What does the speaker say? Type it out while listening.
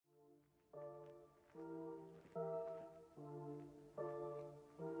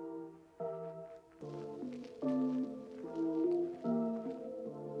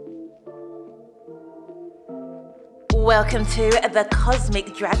Welcome to the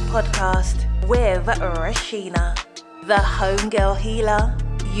Cosmic Drag Podcast with Rashina, the homegirl healer,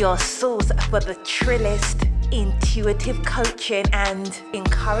 your source for the trillest, intuitive coaching and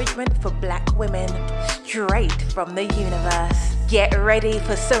encouragement for Black women straight from the universe. Get ready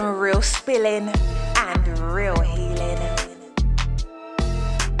for some real spilling and real healing.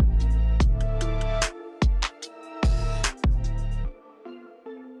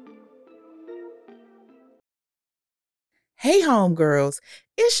 Hey homegirls,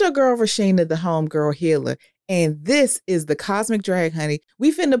 it's your girl Rashina, the homegirl healer, and this is the Cosmic Drag, honey.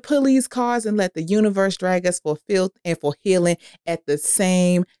 We finna pull these cards and let the universe drag us for filth and for healing at the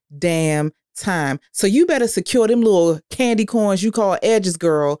same damn time. So you better secure them little candy corns you call edges,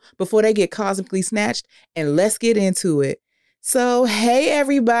 girl, before they get cosmically snatched, and let's get into it. So hey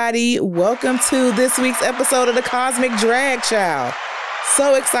everybody, welcome to this week's episode of the Cosmic Drag, child.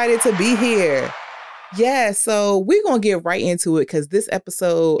 So excited to be here. Yeah, so we're going to get right into it because this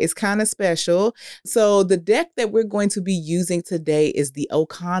episode is kind of special. So the deck that we're going to be using today is the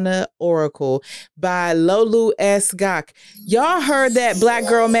Okana Oracle by Lolu S. Gok. Y'all heard that Black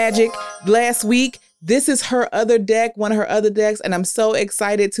Girl Magic last week. This is her other deck, one of her other decks, and I'm so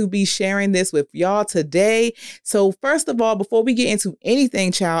excited to be sharing this with y'all today. So first of all, before we get into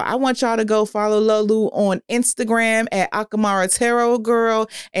anything, child, I want y'all to go follow Lolu on Instagram at Akamara Tarot Girl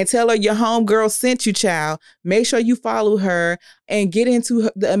and tell her your homegirl sent you, child. Make sure you follow her and get into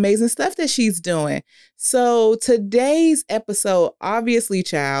the amazing stuff that she's doing. So today's episode, obviously,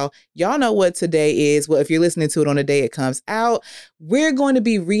 child, y'all know what today is. Well, if you're listening to it on the day it comes out, we're going to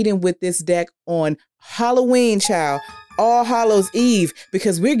be reading with this deck on Halloween, child, All Hallows Eve,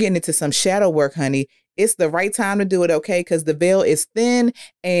 because we're getting into some shadow work, honey. It's the right time to do it, okay? Because the veil is thin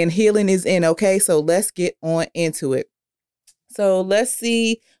and healing is in, okay? So let's get on into it. So let's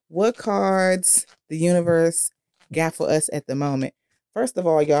see what cards the universe got for us at the moment. First of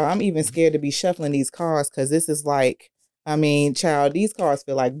all, y'all, I'm even scared to be shuffling these cards because this is like, child, these cards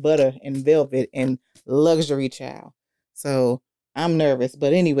feel like butter and velvet and luxury, child. So I'm nervous.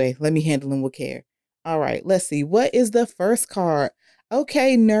 But anyway, let me handle them with care. All right, let's see. What is the first card?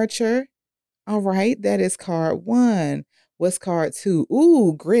 Okay, nurture. All right, that is card 1. What's card 2?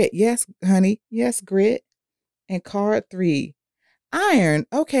 Ooh, grit. Yes, honey. Yes, grit. And card 3. Iron.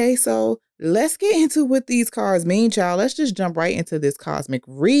 Okay, so let's get into what these cards mean, child. Let's just jump right into this cosmic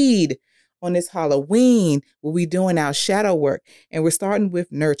read on this Halloween where we doing our shadow work. And we're starting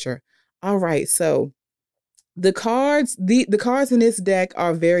with nurture. All right, so the cards in this deck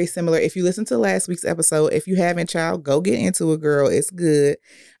are very similar. If you listen to last week's episode, if you haven't, child, go get into it, girl. It's good.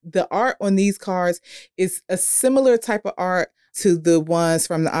 The art on these cards is a similar type of art to the ones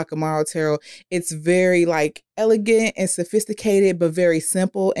from the Akamara Tarot. It's very like elegant and sophisticated, but very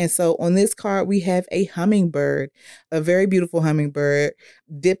simple. And so on this card, we have a hummingbird, a very beautiful hummingbird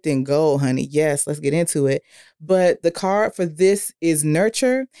dipped in gold, honey. Yes, let's get into it. But the card for this is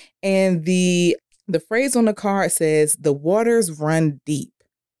nurture. And the phrase on the card says, the waters run deep.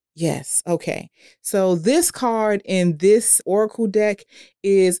 Yes. Okay. So this card in this Oracle deck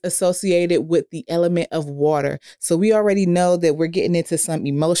is associated with the element of water. So we already know that we're getting into some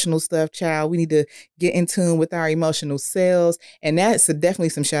emotional stuff, child. We need to get in tune with our emotional selves. And that's definitely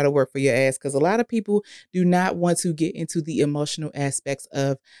some shadow work for your ass, because a lot of people do not want to get into the emotional aspects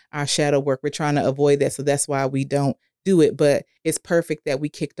of our shadow work. We're trying to avoid that. So that's why we don't do it, but it's perfect that we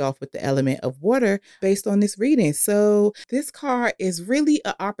kicked off with the element of water based on this reading. So this card is really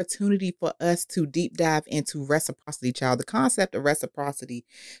an opportunity for us to deep dive into reciprocity, child, the concept of reciprocity.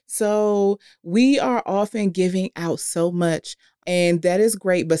 So we are often giving out so much, and that is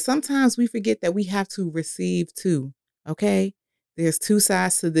great, but sometimes we forget that we have to receive too, okay? There's two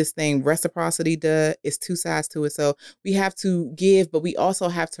sides to this thing. Reciprocity is two sides to it. So we have to give, but we also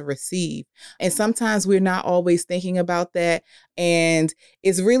have to receive. And sometimes we're not always thinking about that. And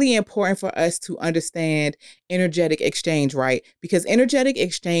it's really important for us to understand energetic exchange, right? Because energetic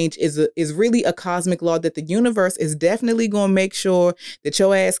exchange is really a cosmic law that the universe is definitely going to make sure that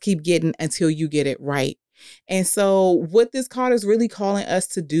your ass keep getting until you get it right. And so what this card is really calling us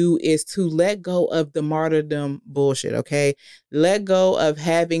to do is to let go of the martyrdom bullshit, okay? Let go of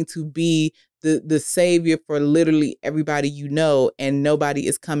having to be the savior for literally everybody you know, and nobody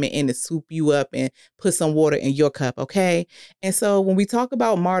is coming in to swoop you up and put some water in your cup, okay? And so when we talk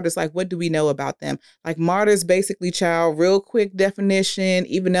about martyrs, like, what do we know about them? Like, martyrs basically, child, real quick definition,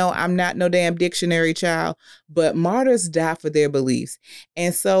 even though I'm not no damn dictionary, child, but martyrs die for their beliefs.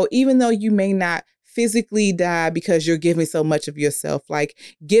 And so even though you may not physically die because you're giving so much of yourself, like,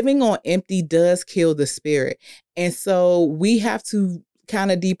 giving on empty does kill the spirit. And so we have to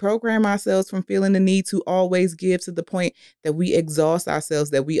kind of deprogram ourselves from feeling the need to always give to the point that we exhaust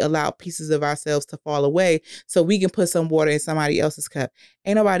ourselves, that we allow pieces of ourselves to fall away so we can put some water in somebody else's cup.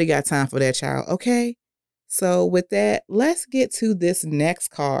 Ain't nobody got time for that, child. Okay. So with that, let's get to this next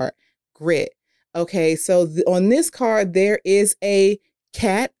card, Grit. Okay. So on this card, there is a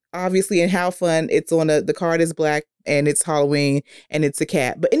cat, obviously, and how fun. It's on the card is black and it's Halloween and it's a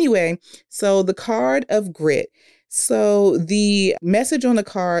cat. But anyway, so the card of Grit. So the message on the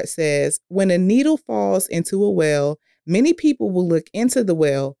card says, when a needle falls into a well, many people will look into the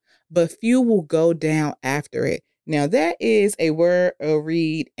well, but few will go down after it. Now that is a word, a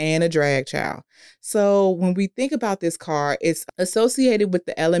read, and a drag, child. So when we think about this card, it's associated with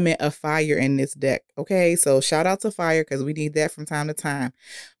the element of fire in this deck. Okay, so shout out to fire because we need that from time to time.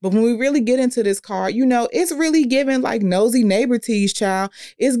 But when we really get into this card, it's really giving like nosy neighbor tease, child.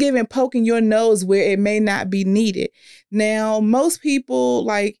 It's giving poking your nose where it may not be needed. Now, most people,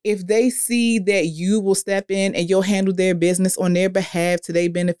 like if they see that you will step in and you'll handle their business on their behalf to their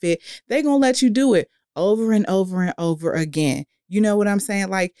benefit, they're going to let you do it over and over and over again. You know what I'm saying?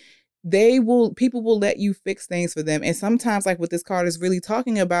 Like people will let you fix things for them. And sometimes like what this card is really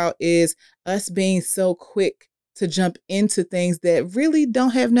talking about is us being so quick to jump into things that really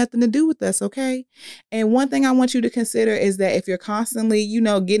don't have nothing to do with us. Okay. And one thing I want you to consider is that if you're constantly,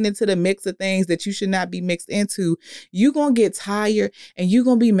 getting into the mix of things that you should not be mixed into, you're going to get tired and you're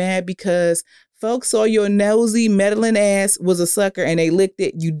going to be mad because folks saw your nosy, meddling ass was a sucker and they licked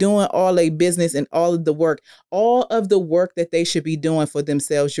it. You doing all a business and all of the work that they should be doing for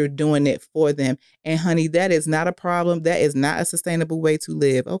themselves. You're doing it for them. And honey, that is not a problem. That is not a sustainable way to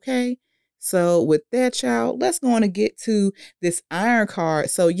live. Okay. So with that, child, let's go on and get to this iron card.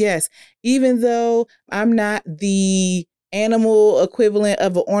 So yes, even though I'm not the animal equivalent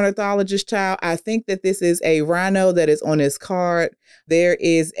of an ornithologist, child, I think that this is a rhino that is on this card. There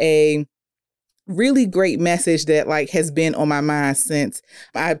is a really great message that has been on my mind since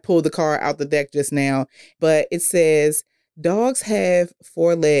I pulled the card out the deck just now. But it says, dogs have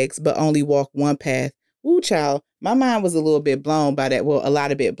 4 legs, but only walk one path. Ooh, child, my mind was a little bit blown by that. Well, a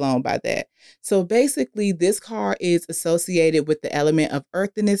lot of bit blown by that. So basically, this card is associated with the element of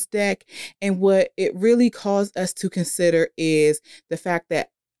earth in this deck. And what it really caused us to consider is the fact that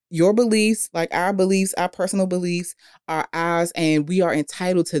your beliefs, like our beliefs, our personal beliefs are ours and we are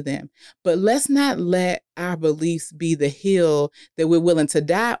entitled to them. But let's not let our beliefs be the hill that we're willing to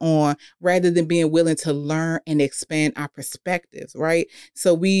die on rather than being willing to learn and expand our perspectives, right?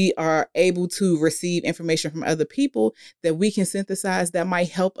 So we are able to receive information from other people that we can synthesize that might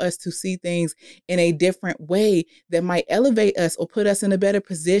help us to see things in a different way, that might elevate us or put us in a better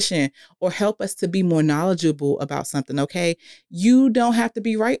position or help us to be more knowledgeable about something, okay? You don't have to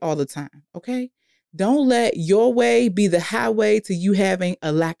be right all the time, okay? Don't let your way be the highway to you having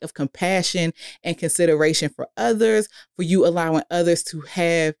a lack of compassion and consideration for others, for you allowing others to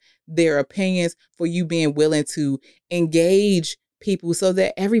have their opinions, for you being willing to engage people so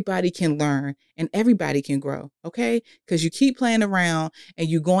that everybody can learn and everybody can grow, okay? Because you keep playing around and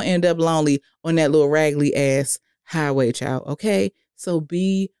you're going to end up lonely on that little raggedy ass highway, child, okay? So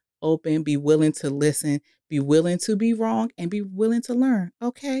be open, be willing to listen, be willing to be wrong, and be willing to learn,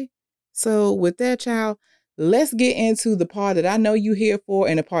 okay? So with that, child, let's get into the part that I know you here for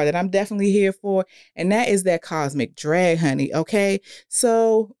and the part that I'm definitely here for, and that is that cosmic drag, honey, okay?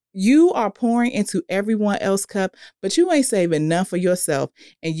 So you are pouring into everyone else's cup, but you ain't saving none for yourself,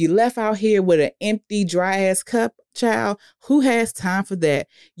 and you left out here with an empty, dry-ass cup, child. Who has time for that?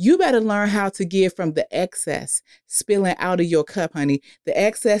 You better learn how to give from the excess spilling out of your cup, honey. The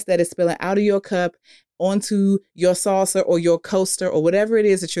excess that is spilling out of your cup onto your saucer or your coaster or whatever it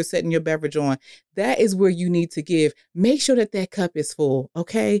is that you're setting your beverage on. That is where you need to give. Make sure that that cup is full,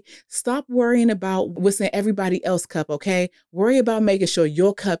 okay? Stop worrying about what's in everybody else's cup, okay? Worry about making sure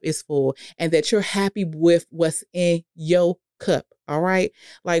your cup is full and that you're happy with what's in your cup, all right?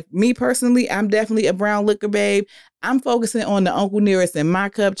 Like me personally, I'm definitely a brown liquor babe. I'm focusing on the Uncle Nearest in my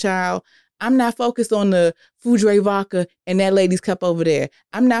cup, child. I'm not focused on the Foudre vodka in that lady's cup over there.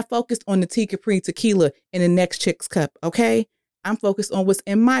 I'm not focused on the Tea Capri tequila in the next chick's cup, okay? I'm focused on what's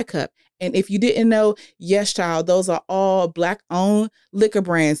in my cup. And if you didn't know, yes, child, those are all Black-owned liquor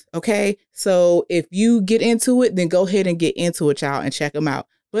brands, okay? So if you get into it, then go ahead and get into it, child, and check them out.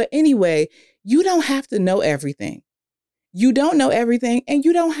 But anyway, you don't have to know everything. You don't know everything, and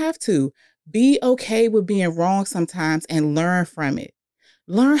you don't have to. Be okay with being wrong sometimes and learn from it.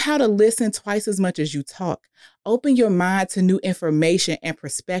 Learn how to listen twice as much as you talk. Open your mind to new information and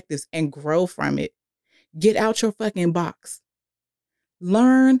perspectives and grow from it. Get out your fucking box.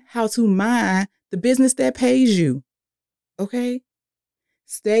 Learn how to mind the business that pays you. Okay?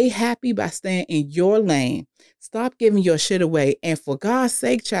 Stay happy by staying in your lane. Stop giving your shit away. And for God's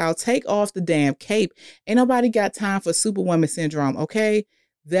sake, child, take off the damn cape. Ain't nobody got time for Superwoman syndrome, okay?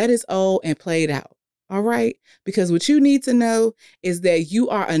 That is old and played out, all right? Because what you need to know is that you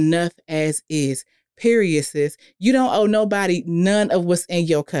are enough as is, period, sis. You don't owe nobody none of what's in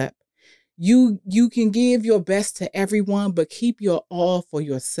your cup. You can give your best to everyone, but keep your all for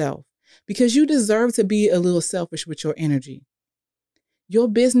yourself because you deserve to be a little selfish with your energy. Your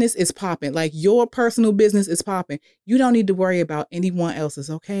business is popping, like your personal business is popping. You don't need to worry about anyone else's,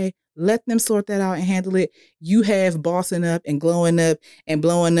 okay? Let them sort that out and handle it. You have bossing up and glowing up and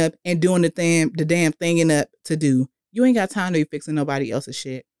blowing up and doing the damn thinging up to do. You ain't got time to be fixing nobody else's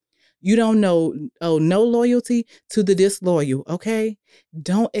shit. You don't know, no loyalty to the disloyal, okay?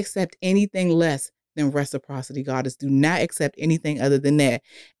 Don't accept anything less than reciprocity, goddess. Do not accept anything other than that.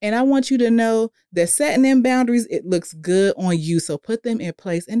 And I want you to know that setting them boundaries, it looks good on you. So put them in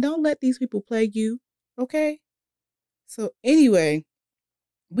place and don't let these people play you, okay? So anyway,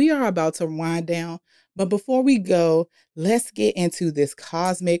 we are about to wind down. But before we go, let's get into this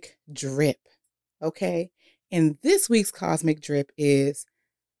cosmic drip, okay? And this week's cosmic drip is,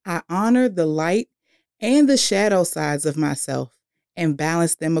 I honor the light and the shadow sides of myself and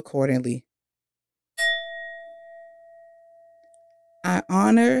balance them accordingly. I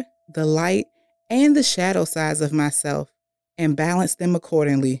honor the light and the shadow sides of myself and balance them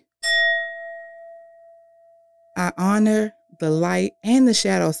accordingly. I honor the light and the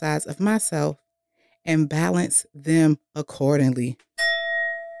shadow sides of myself and balance them accordingly.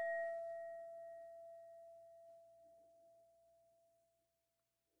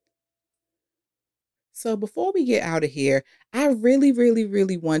 So before we get out of here, I really, really,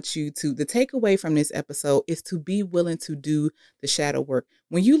 really want you to, the takeaway from this episode is to be willing to do the shadow work.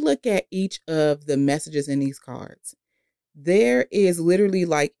 When you look at each of the messages in these cards, there is literally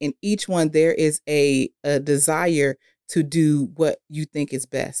like in each one, there is a desire to do what you think is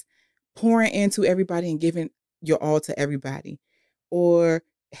best. Pouring into everybody and giving your all to everybody, or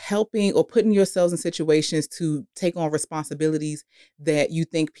helping or putting yourselves in situations to take on responsibilities that you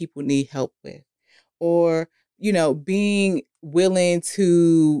think people need help with. Or, being willing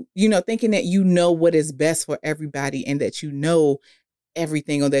to, thinking that you know what is best for everybody and that you know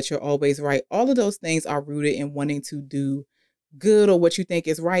everything or that you're always right. All of those things are rooted in wanting to do good or what you think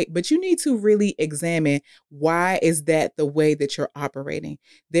is right. But you need to really examine, why is that the way that you're operating?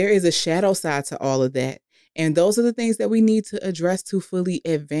 There is a shadow side to all of that. And those are the things that we need to address to fully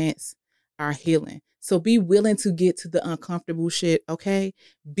advance our healing. So be willing to get to the uncomfortable shit, okay?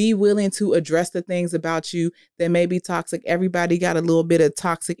 Be willing to address the things about you that may be toxic. Everybody got a little bit of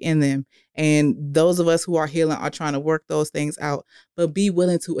toxic in them. And those of us who are healing are trying to work those things out. But be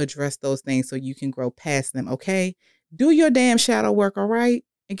willing to address those things so you can grow past them, okay? Do your damn shadow work, all right?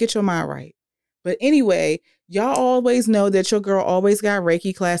 And get your mind right. But anyway, y'all always know that your girl always got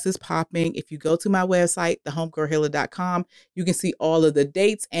Reiki classes popping. If you go to my website, thehomegirlhealer.com, you can see all of the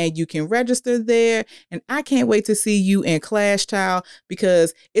dates and you can register there. And I can't wait to see you in class, child,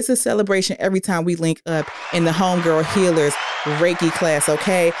 because it's a celebration every time we link up in the Homegirl Healers Reiki class,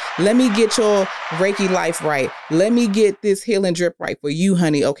 okay? Let me get your Reiki life right. Let me get this healing drip right for you,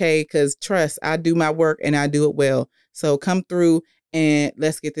 honey, okay? Because trust, I do my work and I do it well. So come through and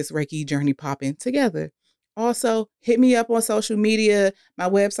let's get this Reiki journey popping together. Also, hit me up on social media. My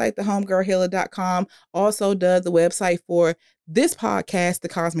website, thehomegirlhealer.com, also does the website for this podcast,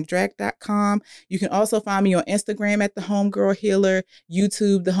 thecosmicdrag.com. You can also find me on Instagram at The Homegirl Healer,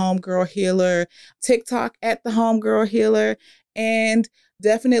 YouTube, The Homegirl Healer, TikTok at The Homegirl Healer, and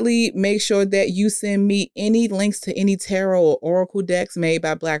definitely make sure that you send me any links to any tarot or oracle decks made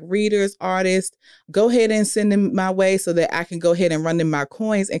by Black readers, artists. Go ahead and send them my way so that I can go ahead and run them my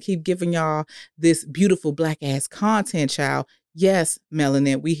coins and keep giving y'all this beautiful Black ass content, child. Yes,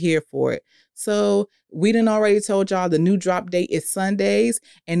 Melanin, we here for it. So we done already told y'all the new drop date is Sundays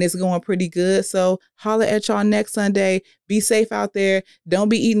and it's going pretty good. So holla at y'all next Sunday. Be safe out there. Don't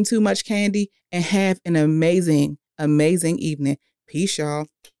be eating too much candy and have an amazing, amazing evening. Peace, y'all.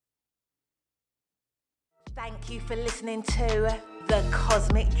 Thank you for listening to The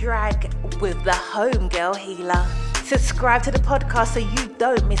Cosmic Drag with the Homegirl Healer. Subscribe to the podcast so you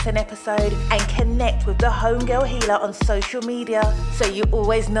don't miss an episode and connect with the Homegirl Healer on social media so you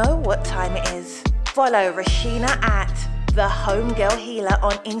always know what time it is. Follow Rashina at The Homegirl Healer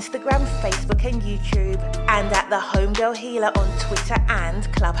on Instagram, Facebook and YouTube, and at The Homegirl Healer on Twitter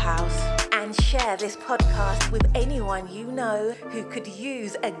and Clubhouse. And share this podcast with anyone you know who could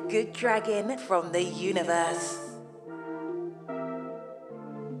use a good dragging from the universe.